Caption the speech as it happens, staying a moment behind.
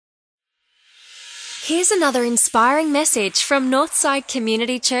Here's another inspiring message from Northside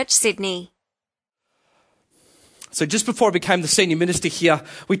Community Church, Sydney. So just before I became the senior minister here,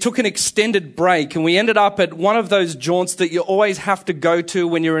 we took an extended break and we ended up at one of those jaunts that you always have to go to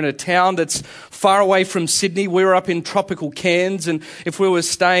when you're in a town that's far away from Sydney. We were up in tropical Cairns, and if we were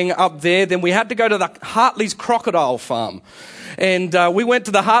staying up there, then we had to go to the Hartley's Crocodile Farm. And we went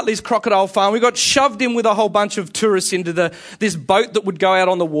to the Hartley's Crocodile Farm. We got shoved in with a whole bunch of tourists into this boat that would go out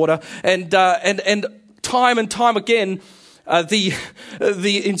on the water. And time and time again,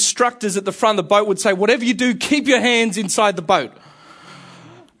 the instructors at the front of the boat would say, whatever you do, keep your hands inside the boat.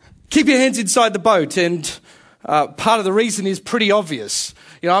 Keep your hands inside the boat. And part of the reason is pretty obvious.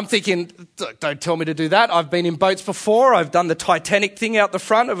 You know, I'm thinking, don't tell me to do that. I've been in boats before. I've done the Titanic thing out the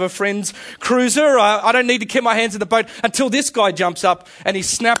front of a friend's cruiser. I don't need to keep my hands in the boat until this guy jumps up and he's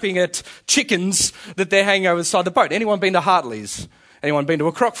snapping at chickens that they're hanging over the side of the boat. Anyone been to Hartley's? Anyone been to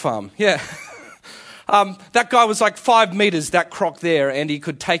a croc farm? Yeah. That guy was like 5 meters, that croc there, and he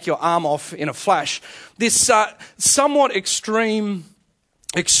could take your arm off in a flash. This somewhat extreme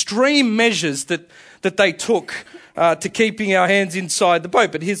measures that they took to keeping our hands inside the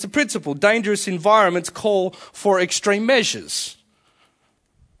boat. But here's the principle. Dangerous environments call for extreme measures.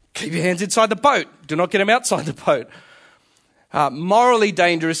 Keep your hands inside the boat. Do not get them outside the boat. Morally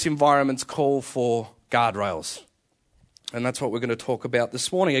dangerous environments call for guardrails. And that's what we're going to talk about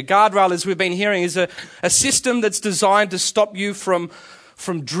this morning. A guardrail, as we've been hearing, is a system that's designed to stop you from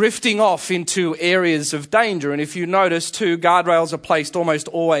drifting off into areas of danger. And if you notice too, guardrails are placed almost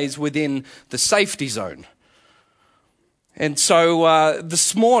always within the safety zone. And so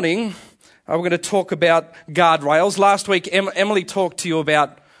this morning, we're going to talk about guardrails. Last week, Emily talked to you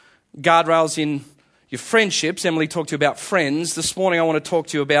about guardrails in your friendships. Emily talked to you about friends. This morning, I want to talk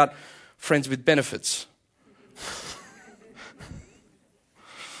to you about friends with benefits.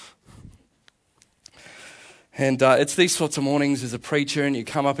 And it's these sorts of mornings as a preacher, and you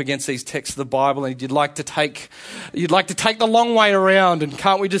come up against these texts of the Bible, and you'd like to take the long way around. And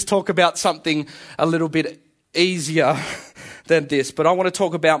can't we just talk about something a little bit easier than this? But I want to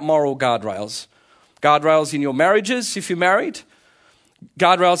talk about moral guardrails. Guardrails in your marriages, if you're married.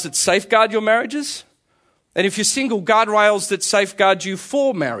 Guardrails that safeguard your marriages. And if you're single, guardrails that safeguard you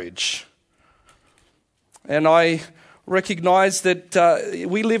for marriage. And I recognize that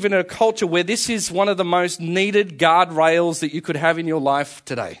we live in a culture where this is one of the most needed guardrails that you could have in your life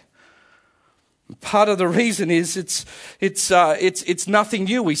today. Part of the reason is it's nothing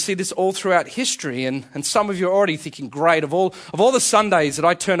new. We see this all throughout history, and some of you are already thinking, great, of all the Sundays that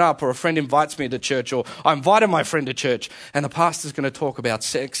I turn up or a friend invites me to church, or I invited my friend to church and the pastor's going to talk about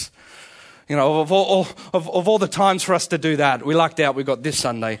sex. You know, of all the times for us to do that, we lucked out we got this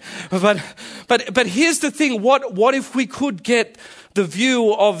Sunday. But here's the thing, what if we could get the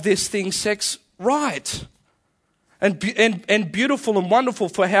view of this thing, sex, right? And beautiful and wonderful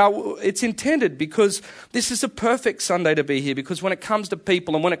for how it's intended, because this is a perfect Sunday to be here, because when it comes to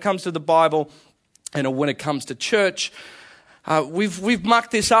people and when it comes to the Bible and when it comes to church, we've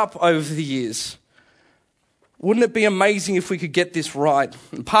mucked this up over the years. Wouldn't it be amazing if we could get this right?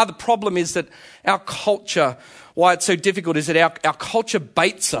 And part of the problem is that our culture, why it's so difficult, is that our culture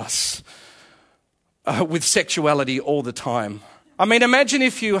baits us with sexuality all the time. I mean, imagine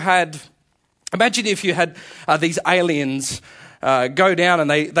if you had these aliens go down and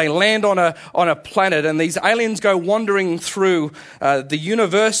they land on a planet, and these aliens go wandering through the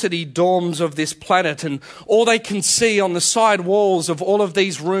university dorms of this planet, and all they can see on the side walls of all of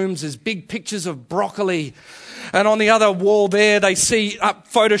these rooms is big pictures of broccoli. And on the other wall there, they see up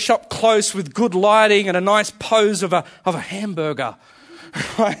photoshopped close with good lighting and a nice pose of a hamburger,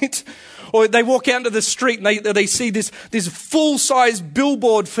 right? Or they walk out into the street and they see this full-size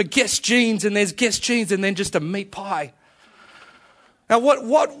billboard for Guess Jeans, and there's Guess Jeans and then just a meat pie. Now,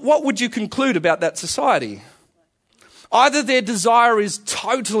 what would you conclude about that society? Either their desire is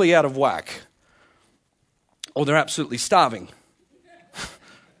totally out of whack, or they're absolutely starving.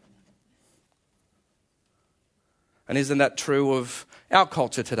 And isn't that true of our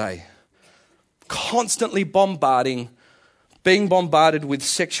culture today? Constantly being bombarded with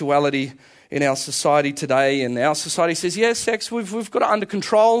sexuality in our society today. And our society says, yes, sex, we've got it under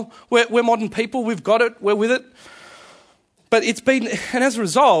control. We're modern people. We've got it. We're with it. But and as a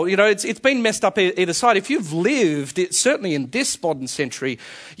result, you know, it's been messed up either side. If you've lived, certainly in this modern century,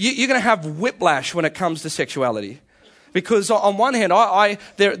 you're going to have whiplash when it comes to sexuality. Because on one hand,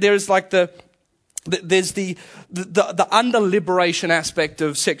 there's like the There's the under-liberation aspect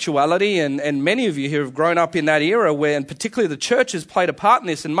of sexuality, and many of you here have grown up in that era where, and particularly the church has played a part in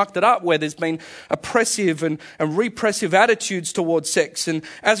this and mucked it up, where there's been oppressive and repressive attitudes towards sex, and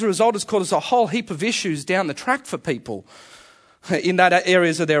as a result it's caused us a whole heap of issues down the track for people in that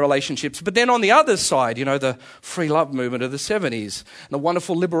areas of their relationships. But then on the other side, the free love movement of the 70s, the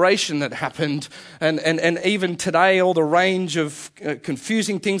wonderful liberation that happened, and even today, all the range of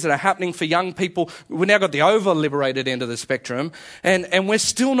confusing things that are happening for young people. We've now got the over-liberated end of the spectrum, and we're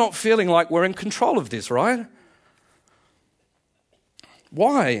still not feeling like we're in control of this, right?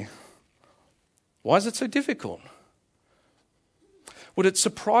 Why? Why is it so difficult? Would it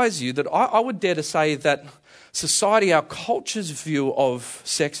surprise you that I would dare to say that society, our culture's view of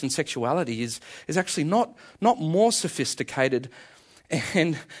sex and sexuality is actually not more sophisticated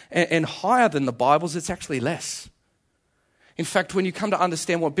and higher than the Bible's, it's actually less. In fact, when you come to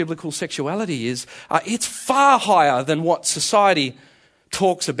understand what biblical sexuality is, it's far higher than what society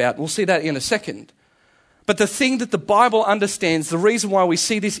talks about. We'll see that in a second. But the thing that the Bible understands, the reason why we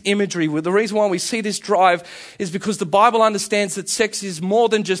see this imagery, the reason why we see this drive, is because the Bible understands that sex is more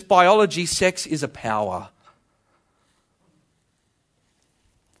than just biology. Sex is a power.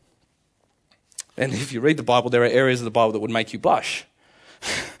 And if you read the Bible, there are areas of the Bible that would make you blush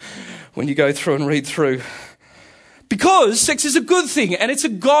when you go through and read through. Because sex is a good thing, and it's a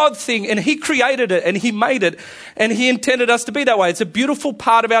God thing, and He created it, and He made it, and He intended us to be that way. It's a beautiful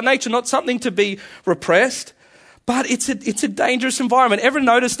part of our nature, not something to be repressed, but it's a dangerous environment. Ever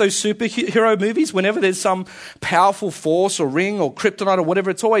notice those superhero movies? Whenever there's some powerful force or ring or kryptonite or whatever,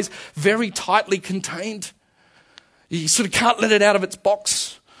 it's always very tightly contained. You sort of can't let it out of its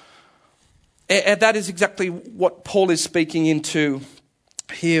box. And that is exactly what Paul is speaking into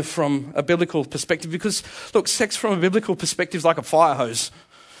here from a biblical perspective, because look, sex from a biblical perspective is like a fire hose.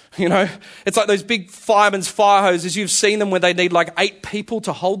 It's like those big fireman's fire hoses. You've seen them where they need like 8 people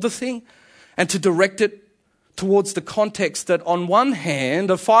to hold the thing and to direct it towards the context that on one hand,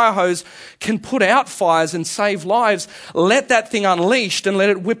 a fire hose can put out fires and save lives. Let that thing unleashed and let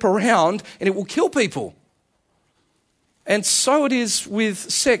it whip around and it will kill people. And so it is with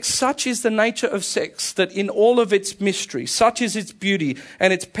sex. Such is the nature of sex, that in all of its mystery, such is its beauty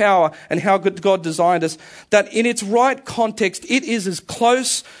and its power and how good God designed us, that in its right context, it is as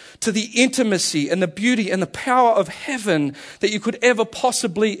close to the intimacy and the beauty and the power of heaven that you could ever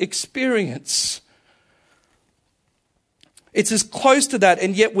possibly experience. It's as close to that,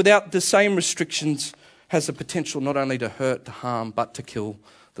 and yet without the same restrictions, has the potential not only to hurt, to harm, but to kill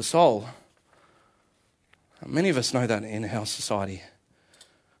the soul. Many of us know that in our society,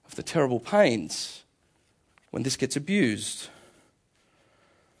 of the terrible pains when this gets abused.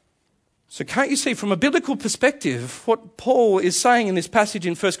 So can't you see from a biblical perspective what Paul is saying in this passage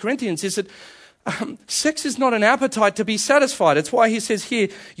in 1 Corinthians is that sex is not an appetite to be satisfied. It's why he says here,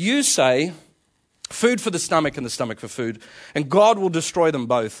 you say, food for the stomach and the stomach for food, and God will destroy them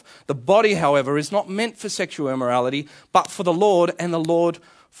both. The body, however, is not meant for sexual immorality, but for the Lord, and the Lord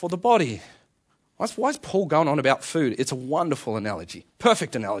for the body. Why is Paul going on about food? It's a wonderful analogy.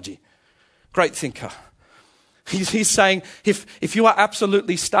 Perfect analogy. Great thinker. He's saying, if you are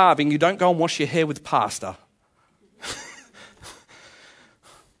absolutely starving, you don't go and wash your hair with pasta.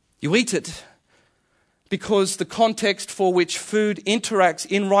 You eat it because the context for which food interacts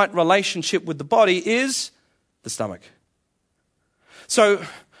in right relationship with the body is the stomach. So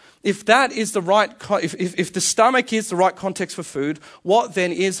if that is the right, if the stomach is the right context for food, what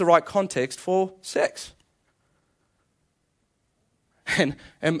then is the right context for sex?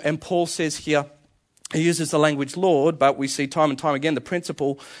 And Paul says here, he uses the language Lord, but we see time and time again the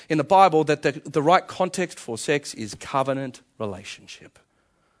principle in the Bible that the right context for sex is covenant relationship.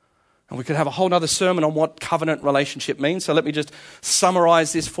 And we could have a whole other sermon on what covenant relationship means. So let me just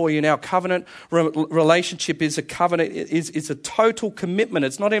summarize this for you now. Covenant relationship is a covenant. It's a total commitment.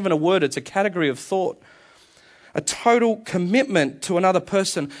 It's not even a word. It's a category of thought. A total commitment to another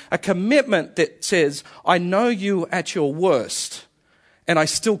person. A commitment that says, I know you at your worst, and I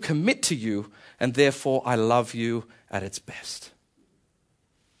still commit to you, and therefore I love you at its best.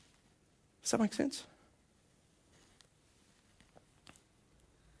 Does that make sense?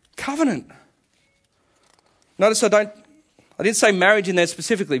 Covenant. Notice I didn't say marriage in there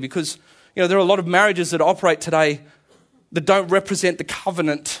specifically because there are a lot of marriages that operate today that don't represent the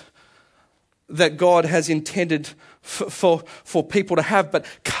covenant that God has intended for people to have. But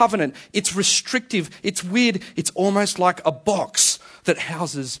covenant, it's restrictive, it's weird, it's almost like a box that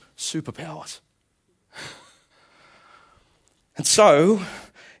houses superpowers. And so,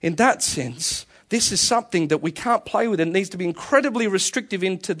 in that sense, this is something that we can't play with. It needs to be incredibly restrictive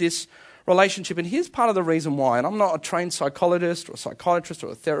into this relationship. And here's part of the reason why. And I'm not a trained psychologist or a psychiatrist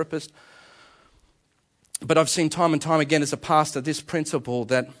or a therapist, but I've seen time and time again as a pastor this principle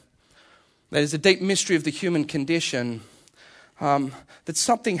that there's a deep mystery of the human condition, that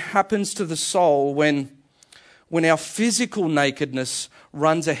something happens to the soul when our physical nakedness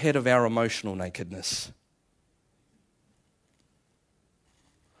runs ahead of our emotional nakedness.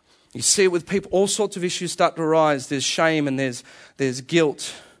 You see it with people, all sorts of issues start to arise. There's shame and there's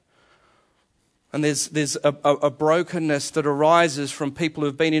guilt. And there's a brokenness that arises from people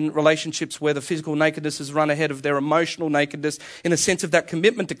who've been in relationships where the physical nakedness has run ahead of their emotional nakedness in a sense of that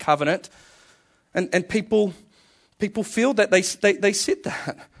commitment to covenant. And people feel that they sit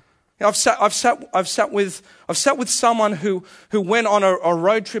that. I've sat with someone who went on a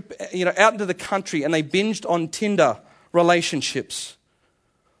road trip, out into the country, and they binged on Tinder relationships.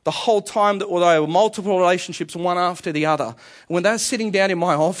 The whole time that there were multiple relationships, one after the other. When they were sitting down in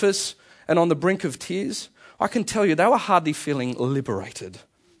my office and on the brink of tears, I can tell you they were hardly feeling liberated.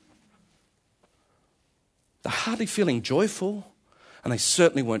 They're hardly feeling joyful, and they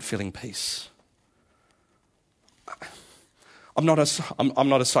certainly weren't feeling peace. I'm not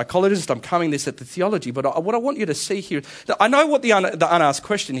a psychologist. I'm coming this at the theology, but what I want you to see here, I know what the unasked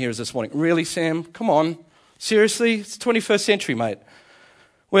question here is this morning. Really, Sam? Come on. Seriously? It's 21st century, mate.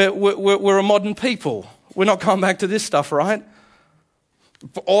 We're a modern people. We're not going back to this stuff, right?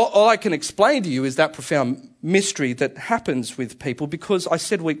 All I can explain to you is that profound mystery that happens with people, because I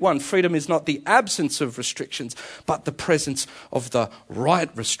said week one, freedom is not the absence of restrictions, but the presence of the right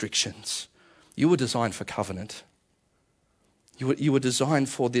restrictions. You were designed for covenant. You were designed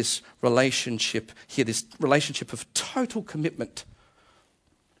for this relationship here, this relationship of total commitment.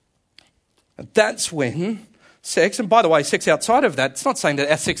 And that's when sex, and by the way, sex outside of that, it's not saying that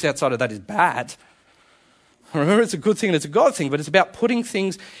our sex outside of that is bad. Remember, it's a good thing and it's a God thing, but it's about putting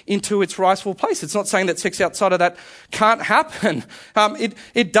things into its rightful place. It's not saying that sex outside of that can't happen.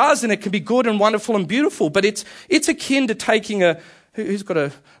 It does, and it can be good and wonderful and beautiful, but it's akin to taking who's got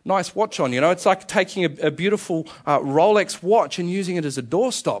a nice watch on, it's like taking a beautiful Rolex watch and using it as a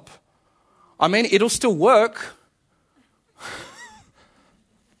doorstop. I mean, it'll still work.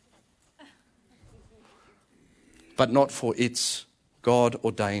 But not for its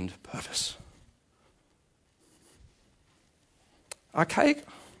God-ordained purpose. Okay?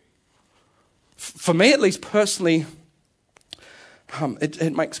 For me, at least personally,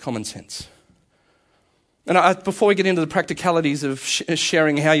 it makes common sense. And before we get into the practicalities of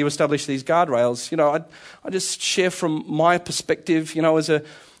sharing how you establish these guardrails, I just share from my perspective, as a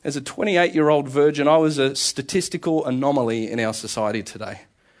 28-year-old virgin, I was a statistical anomaly in our society today.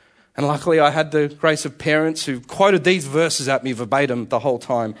 And luckily I had the grace of parents who quoted these verses at me verbatim the whole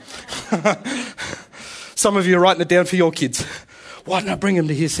time. Some of you are writing it down for your kids. Why didn't I bring them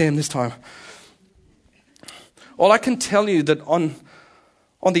to hear Sam this time? All I can tell you that on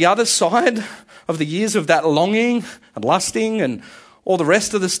the other side of the years of that longing and lusting and all the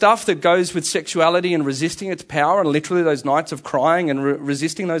rest of the stuff that goes with sexuality and resisting its power, and literally those nights of crying and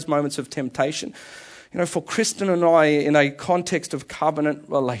resisting those moments of temptation, for Kristen and I, in a context of covenant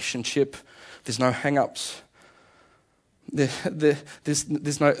relationship, there's no hang-ups.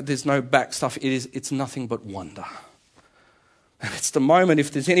 There's no back stuff. It's nothing but wonder. And it's the moment,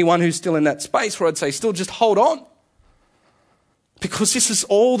 if there's anyone who's still in that space, where I'd say, still just hold on. Because this is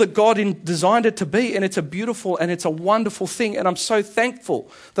all that God designed it to be, and it's a beautiful and it's a wonderful thing. And I'm so thankful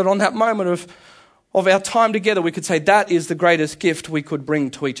that on that moment of our time together, we could say that is the greatest gift we could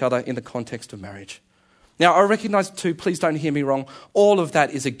bring to each other in the context of marriage. Now, I recognize too, please don't hear me wrong, all of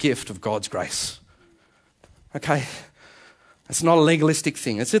that is a gift of God's grace. Okay? It's not a legalistic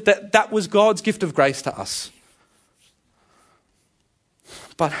thing. It's that was God's gift of grace to us.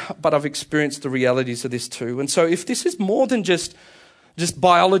 But I've experienced the realities of this too. And so if this is more than just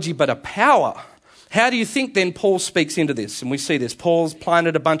biology but a power, how do you think then Paul speaks into this? And we see this. Paul's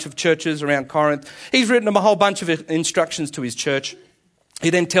planted a bunch of churches around Corinth. He's written them a whole bunch of instructions to his church. He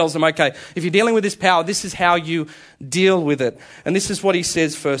then tells them, okay, if you're dealing with this power, this is how you deal with it. And this is what he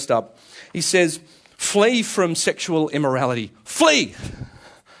says first up. He says, flee from sexual immorality. Flee!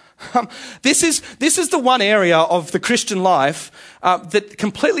 This is the one area of the Christian life that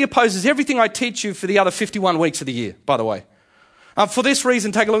completely opposes everything I teach you for the other 51 weeks of the year, by the way. For this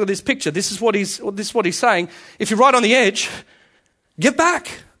reason, take a look at this picture. This is what he's saying. If you're right on the edge, get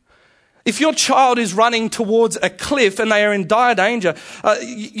back. If your child is running towards a cliff and they are in dire danger,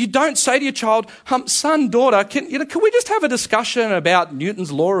 you don't say to your child, son, daughter, can we just have a discussion about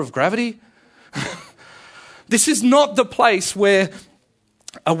Newton's law of gravity? This is not the place where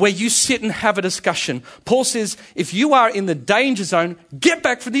you sit and have a discussion. Paul says, if you are in the danger zone, get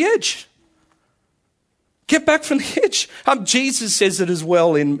back from the edge. Get back from the edge. Jesus says it as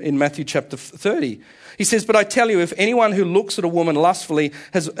well in Matthew chapter 30. He says, but I tell you, if anyone who looks at a woman lustfully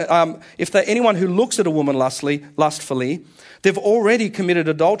lustfully, they've already committed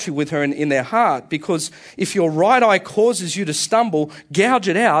adultery with her in their heart, because if your right eye causes you to stumble, gouge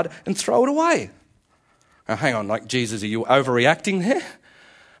it out and throw it away. Now, hang on, like Jesus, are you overreacting there?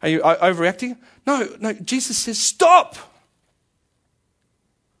 Are you overreacting? No, Jesus says, stop.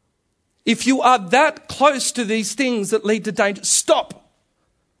 If you are that close to these things that lead to danger, stop.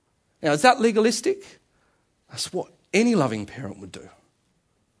 Now, is that legalistic? That's what any loving parent would do.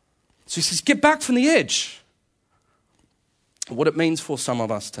 So he says, get back from the edge. What it means for some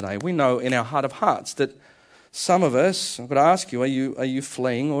of us today, we know in our heart of hearts that some of us, I've got to ask you, are you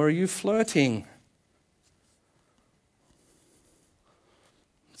fleeing or are you flirting?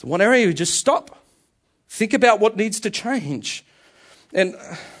 So one area, you just stop. Think about what needs to change. And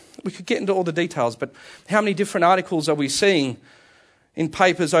we could get into all the details, but how many different articles are we seeing in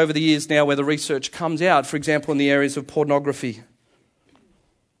papers over the years now where the research comes out, for example, in the areas of pornography?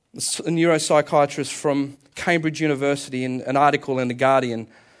 A neuropsychiatrist from Cambridge University, in an article in The Guardian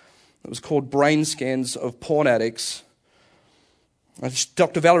that was called Brain Scans of Porn Addicts.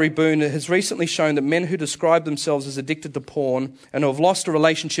 Dr. Valerie Boone has recently shown that men who describe themselves as addicted to porn and who have lost a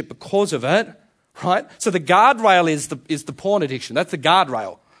relationship because of it, right? So the guardrail is the porn addiction. That's the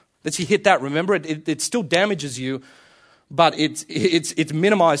guardrail. That you hit that, remember, it still damages you, but it's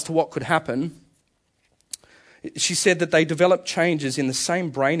minimized to what could happen. She said that they develop changes in the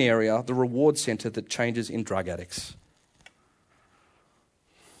same brain area, the reward center, that changes in drug addicts.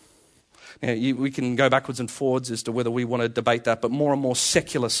 Now, we can go backwards and forwards as to whether we want to debate that, but more and more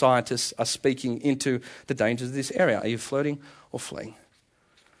secular scientists are speaking into the dangers of this area. Are you flirting or fleeing?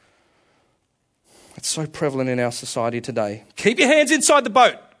 It's so prevalent in our society today. Keep your hands inside the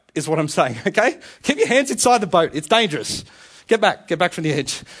boat, is what I'm saying, okay? Keep your hands inside the boat. It's dangerous. Get back from the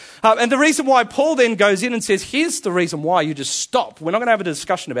edge. And the reason why Paul then goes in and says, here's the reason why you just stop. We're not going to have a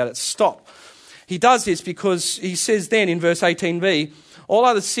discussion about it. Stop. He does this because he says then in verse 18b, all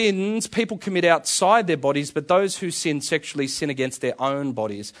other sins people commit outside their bodies, but those who sin sexually sin against their own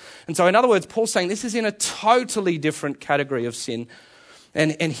bodies. And so in other words, Paul's saying this is in a totally different category of sin.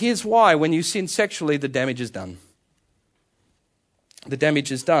 And here's why. When you sin sexually, the damage is done. The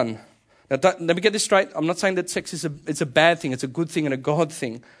damage is done. Now, let me get this straight. I'm not saying that sex is a bad thing. It's a good thing and a God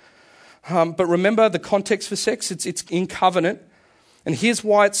thing. But remember the context for sex. It's in covenant. And here's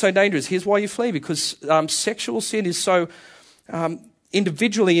why it's so dangerous. Here's why you flee. Because sexual sin is so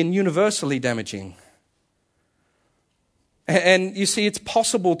individually and universally damaging. And you see, it's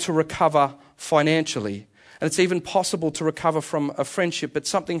possible to recover financially. And it's even possible to recover from a friendship. But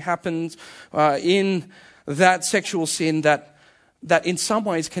something happens in that sexual sin that in some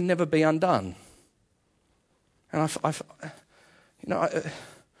ways can never be undone. And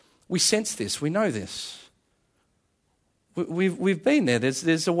we sense this. We know this. We've been there.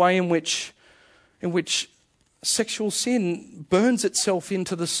 There's a way in which sexual sin burns itself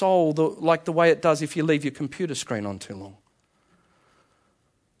into the soul, like the way it does if you leave your computer screen on too long.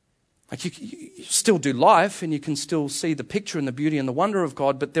 Like you still do life, and you can still see the picture and the beauty and the wonder of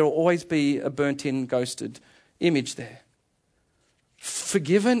God, but there will always be a burnt-in, ghosted image there.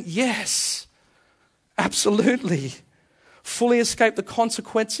 Forgiven? Yes. Absolutely. Fully escape the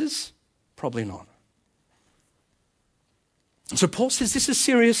consequences? Probably not. So Paul says this is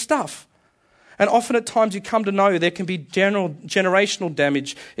serious stuff. And often at times you come to know there can be generational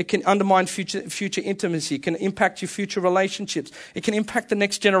damage. It can undermine future intimacy. It can impact your future relationships. It can impact the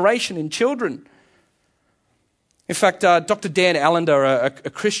next generation in children. In fact, Dr. Dan Allender, a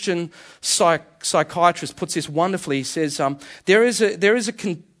Christian psychiatrist, puts this wonderfully. He says, there is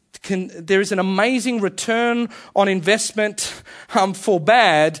an amazing return on investment for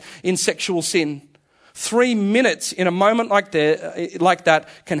bad in sexual sin. 3 minutes in a moment like that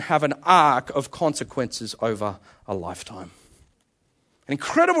can have an arc of consequences over a lifetime. An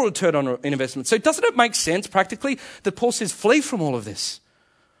incredible return on investment. So doesn't it make sense practically that Paul says, flee from all of this?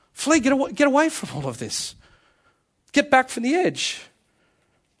 Flee, get away from all of this. Get back from the edge,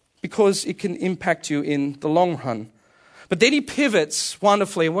 because it can impact you in the long run. But then he pivots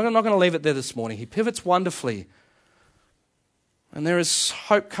wonderfully, and we're not going to leave it there this morning. He pivots wonderfully. And there is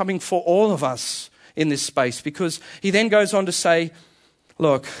hope coming for all of us in this space, because he then goes on to say,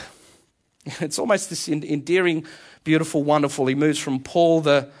 look, it's almost this endearing, beautiful, wonderful. He moves from Paul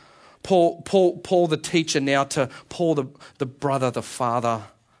the teacher now to Paul the brother, the father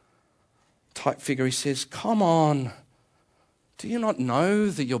type figure. He says, come on. Do you not know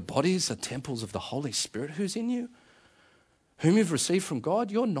that your bodies are temples of the Holy Spirit who's in you, whom you've received from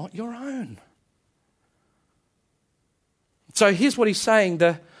God? You're not your own. So here's what he's saying.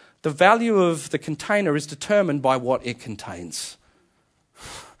 The value of the container is determined by what it contains.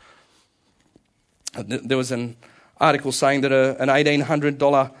 There was an article saying that an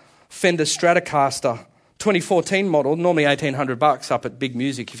 $1,800 Fender Stratocaster 2014 model, normally $1,800 up at Big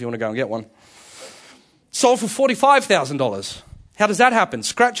Music if you want to go and get one, sold for $45,000. How does that happen?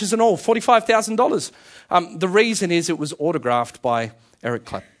 Scratches and all, $45,000. The reason is it was autographed by Eric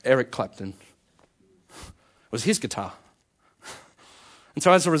Clapton. It was his guitar. And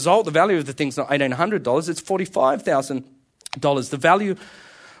so as a result, the value of the thing's not $1,800, it's $45,000. The value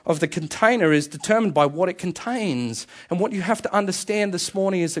of the container is determined by what it contains. And what you have to understand this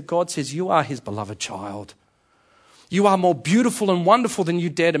morning is that God says you are his beloved child. You are more beautiful and wonderful than you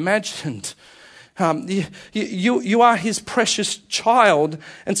dared imagine. You are his precious child.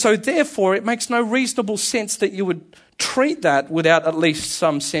 And so therefore it makes no reasonable sense that you would treat that without at least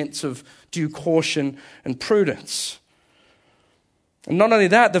some sense of due caution and prudence. And not only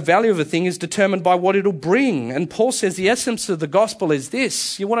that, the value of a thing is determined by what it'll bring. And Paul says the essence of the gospel is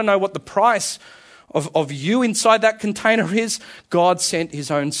this. You want to know what the price of you inside that container is? God sent his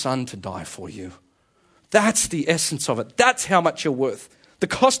own son to die for you. That's the essence of it. That's how much you're worth. The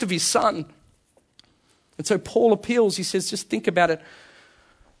cost of his son. And so Paul appeals. He says, just think about it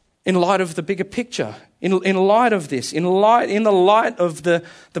in light of the bigger picture. In light of this, in the light of the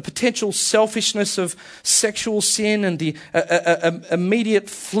potential selfishness of sexual sin and the immediate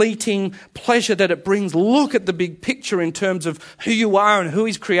fleeting pleasure that it brings, look at the big picture in terms of who you are and who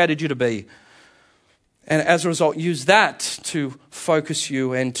he's created you to be. And as a result, use that to focus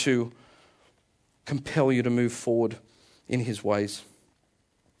you and to compel you to move forward in his ways.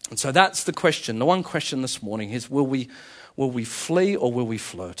 And so that's the question. The one question this morning is, will we flee or will we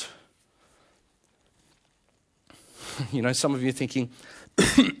flirt? You know, some of you are thinking,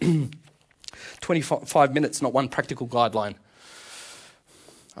 25 minutes, not one practical guideline.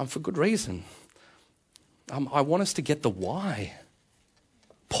 For good reason. I want us to get the why.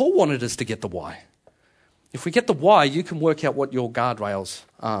 Paul wanted us to get the why. If we get the why, you can work out what your guardrails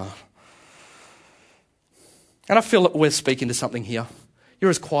are. And I feel that we're speaking to something here. You're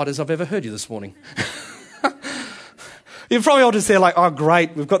as quiet as I've ever heard you this morning. You're probably all just there like, oh,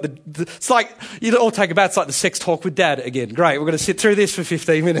 great, we've got it's like, you all take a bat, it's like the sex talk with dad again. Great, we're going to sit through this for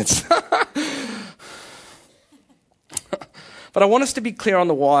 15 minutes. But I want us to be clear on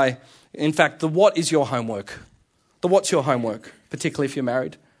the why. In fact, the what is your homework. The what's your homework, particularly if you're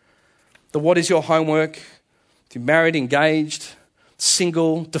married. The what is your homework. If you're married, engaged,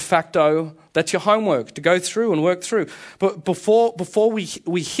 single, de facto, that's your homework to go through and work through. But before we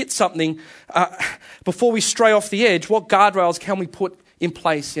hit something, before we stray off the edge, what guardrails can we put in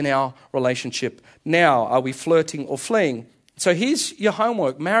place in our relationship now? Are we flirting or fleeing? So here's your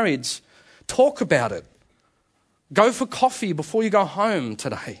homework, marrieds. Talk about it. Go for coffee before you go home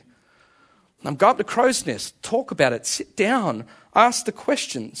today. Go up to Crow's Nest. Talk about it. Sit down. Ask the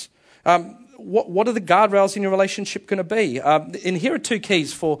questions. What are the guardrails in your relationship going to be? And here are two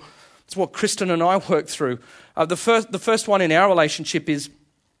keys for it's what Kristen and I work through. The first one in our relationship is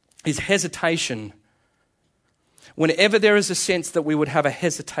hesitation. Whenever there is a sense that we would have a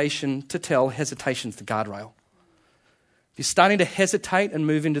hesitation to tell, hesitation's the guardrail. If you're starting to hesitate and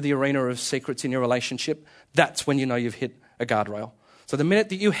move into the arena of secrets in your relationship, that's when you know you've hit a guardrail. So the minute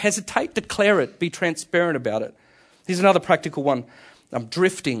that you hesitate, declare it, be transparent about it. Here's another practical one.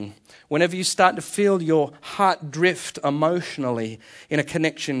 Drifting. Whenever you start to feel your heart drift emotionally in a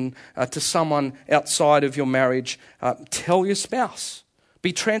connection to someone outside of your marriage, tell your spouse.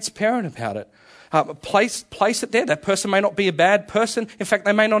 Be transparent about it. Place it there. That person may not be a bad person. In fact,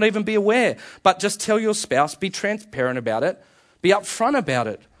 they may not even be aware. But just tell your spouse, be transparent about it. Be upfront about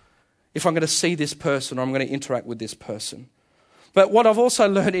it. If I'm going to see this person or I'm going to interact with this person. But what I've also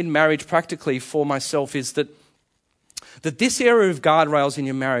learned in marriage practically for myself is that this area of guardrails in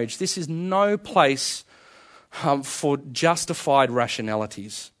your marriage, this is no place for justified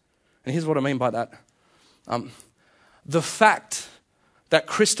rationalities. And here's what I mean by that. The fact that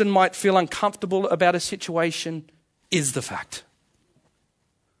Kristen might feel uncomfortable about a situation is the fact.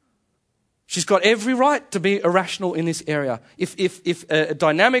 She's got every right to be irrational in this area. If a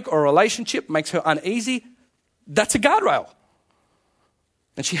dynamic or a relationship makes her uneasy, that's a guardrail.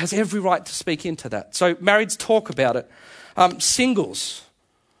 And she has every right to speak into that. So marrieds, talk about it. Singles.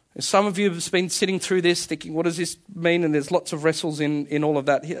 Some of you have been sitting through this thinking, what does this mean? And there's lots of wrestles in all of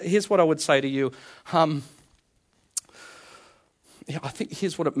that. Here's what I would say to you. I think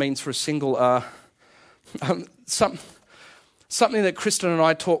here's what it means for a single. Something that Kristen and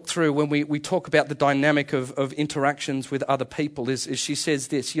I talk through when we talk about the dynamic of interactions with other people is she says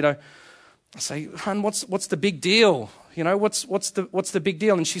this, I say, hon, what's the big deal? You know, what's the big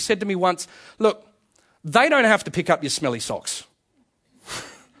deal? And she said to me once, look, they don't have to pick up your smelly socks.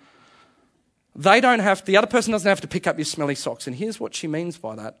 The other person doesn't have to pick up your smelly socks. And here's what she means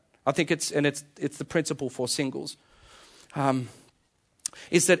by that. I think it's the principle for singles.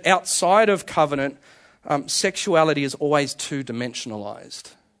 Is that outside of covenant, sexuality is always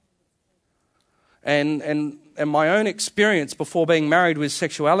two-dimensionalized. And my own experience before being married with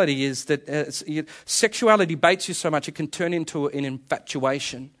sexuality is that sexuality baits you so much it can turn into an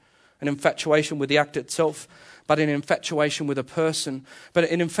infatuation with the act itself, but an infatuation with a person. But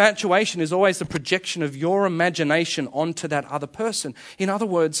an infatuation is always the projection of your imagination onto that other person. In other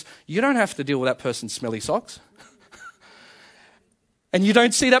words, you don't have to deal with that person's smelly socks. And you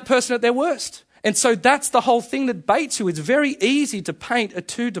don't see that person at their worst. And so that's the whole thing that baits you. It's very easy to paint a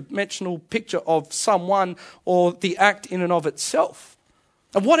two-dimensional picture of someone or the act in and of itself.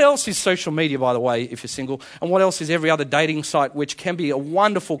 And what else is social media, by the way, if you're single? And what else is every other dating site, which can be a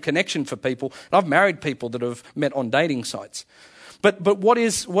wonderful connection for people? And I've married people that have met on dating sites. But what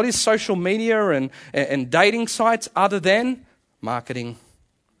is social media and dating sites other than marketing,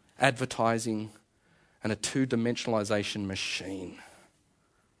 advertising, and a two-dimensionalization machine?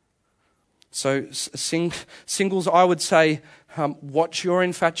 So singles, I would say, watch your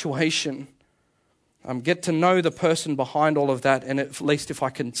infatuation. Get to know the person behind all of that, and at least if I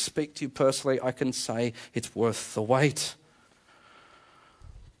can speak to you personally, I can say it's worth the wait.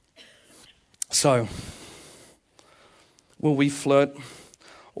 So, will we flirt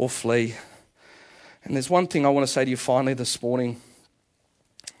or flee? And there's one thing I want to say to you finally this morning.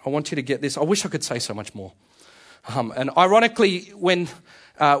 I want you to get this. I wish I could say so much more. And ironically, when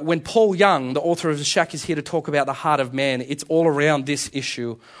Paul Young, the author of The Shack, is here to talk about the heart of man, it's all around this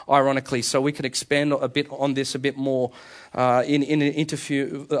issue, ironically. So we can expand a bit on this a bit more in an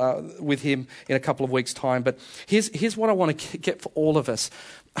interview with him in a couple of weeks' time. But here's what I want to get for all of us.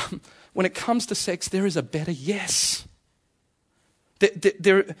 When it comes to sex, there is a better yes.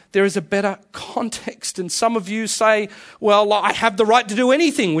 There is a better context. And some of you say, well, I have the right to do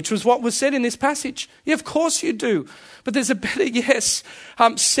anything, which was what was said in this passage. Yeah, of course you do. But there's a better yes.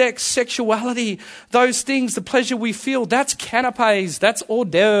 Sex, sexuality, those things, the pleasure we feel, that's canapes, that's hors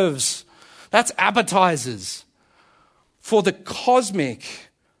d'oeuvres, that's appetizers for the cosmic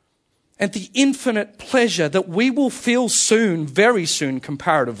and the infinite pleasure that we will feel soon, very soon,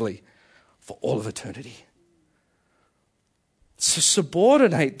 comparatively, for all of eternity. So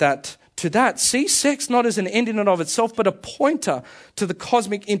subordinate that to that. See sex not as an end in and of itself, but a pointer to the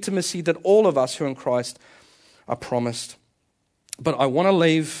cosmic intimacy that all of us who are in Christ are promised. But I want to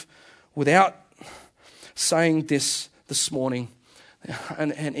leave without saying this morning.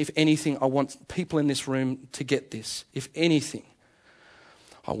 And if anything, I want people in this room to get this. If anything,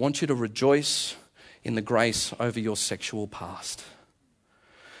 I want you to rejoice in the grace over your sexual past.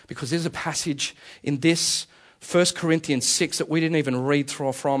 Because there's a passage in this 1 Corinthians 6 that we didn't even read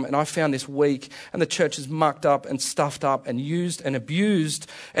through from, and I found this week, and the church is mucked up and stuffed up and used and abused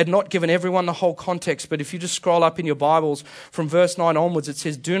and not given everyone the whole context. But if you just scroll up in your Bibles from verse 9 onwards, it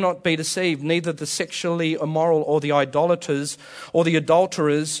says, do not be deceived, neither the sexually immoral or the idolaters or the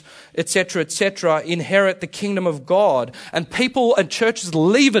adulterers, etc., inherit the kingdom of God. And people and churches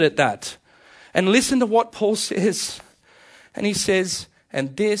leave it at that. And listen to what Paul says. And he says,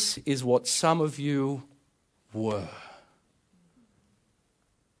 and this is what some of you were.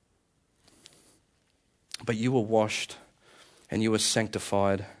 But you were washed, and you were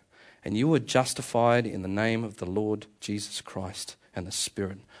sanctified, and you were justified in the name of the Lord Jesus Christ and the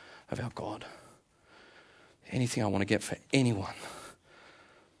Spirit of our God. Anything I want to get for anyone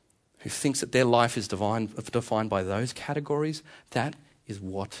who thinks that their life is defined by those categories, that is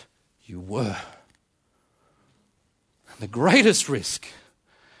what you were. And the greatest risk,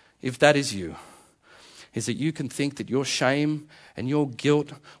 if that is you, is that you can think that your shame and your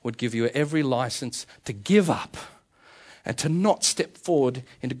guilt would give you every license to give up and to not step forward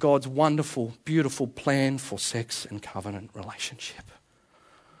into God's wonderful, beautiful plan for sex and covenant relationship.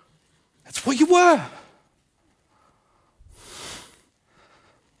 That's what you were.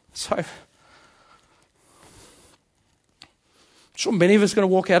 So, I'm sure many of us are going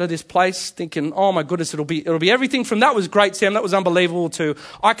to walk out of this place thinking, oh my goodness, it'll be everything from that was great, Sam, that was unbelievable, to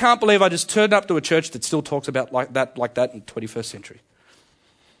I can't believe I just turned up to a church that still talks about like that in the 21st century.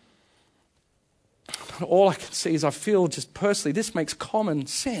 All I can see is I feel just personally, this makes common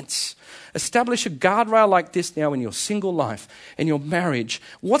sense. Establish a guardrail like this now in your single life, in your marriage.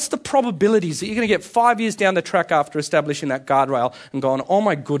 What's the probabilities that you're going to get 5 years down the track after establishing that guardrail and going, oh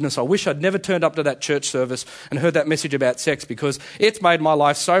my goodness, I wish I'd never turned up to that church service and heard that message about sex because it's made my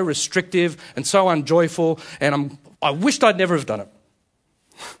life so restrictive and so unjoyful, and I'm I wished I'd never have done it.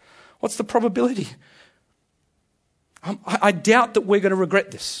 What's the probability? I doubt that we're going to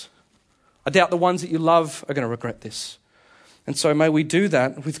regret this. I doubt the ones that you love are going to regret this. And so may we do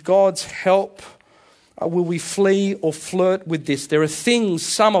that. With God's help, will we flee or flirt with this? There are things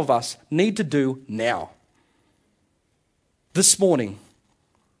some of us need to do now, this morning,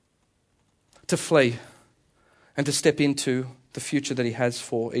 to flee and to step into the future that he has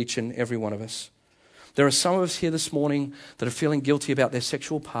for each and every one of us. There are some of us here this morning that are feeling guilty about their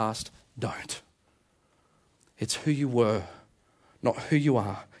sexual past. Don't. It's who you were, not who you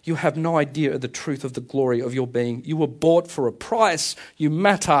are. You have no idea of the truth of the glory of your being. You were bought for a price. You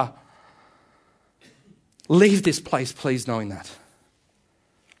matter. Leave this place, please, knowing that.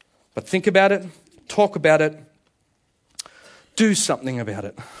 But think about it, talk about it, do something about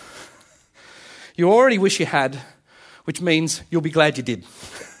it. You already wish you had, which means you'll be glad you did.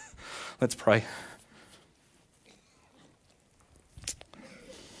 Let's pray.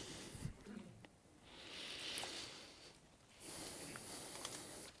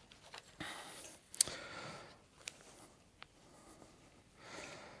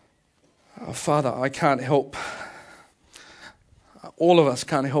 Oh, Father, I can't help, all of us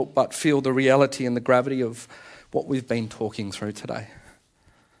can't help but feel the reality and the gravity of what we've been talking through today.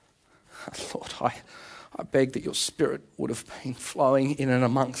 Lord, I beg that your Spirit would have been flowing in and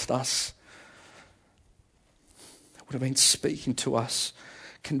amongst us. It would have been speaking to us,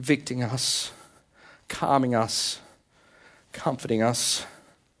 convicting us, calming us, comforting us.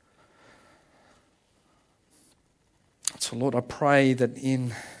 So Lord, I pray that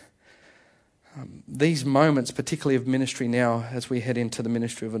in these moments, particularly of ministry now, as we head into the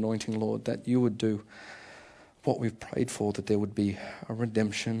ministry of anointing, Lord, that you would do what we've prayed for, that there would be a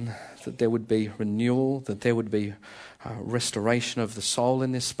redemption, that there would be renewal, that there would be restoration of the soul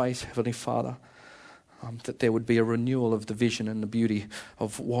in this space, Heavenly Father, that there would be a renewal of the vision and the beauty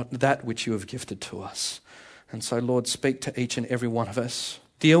of that which you have gifted to us. And so, Lord, speak to each and every one of us.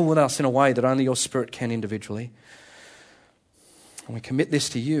 Deal with us in a way that only your Spirit can individually. And we commit this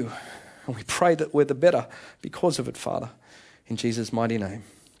to you. And we pray that we're the better because of it, Father. In Jesus' mighty name.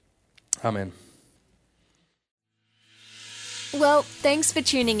 Amen. Well, thanks for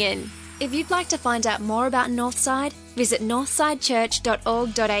tuning in. If you'd like to find out more about Northside, visit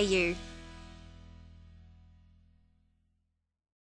northsidechurch.org.au.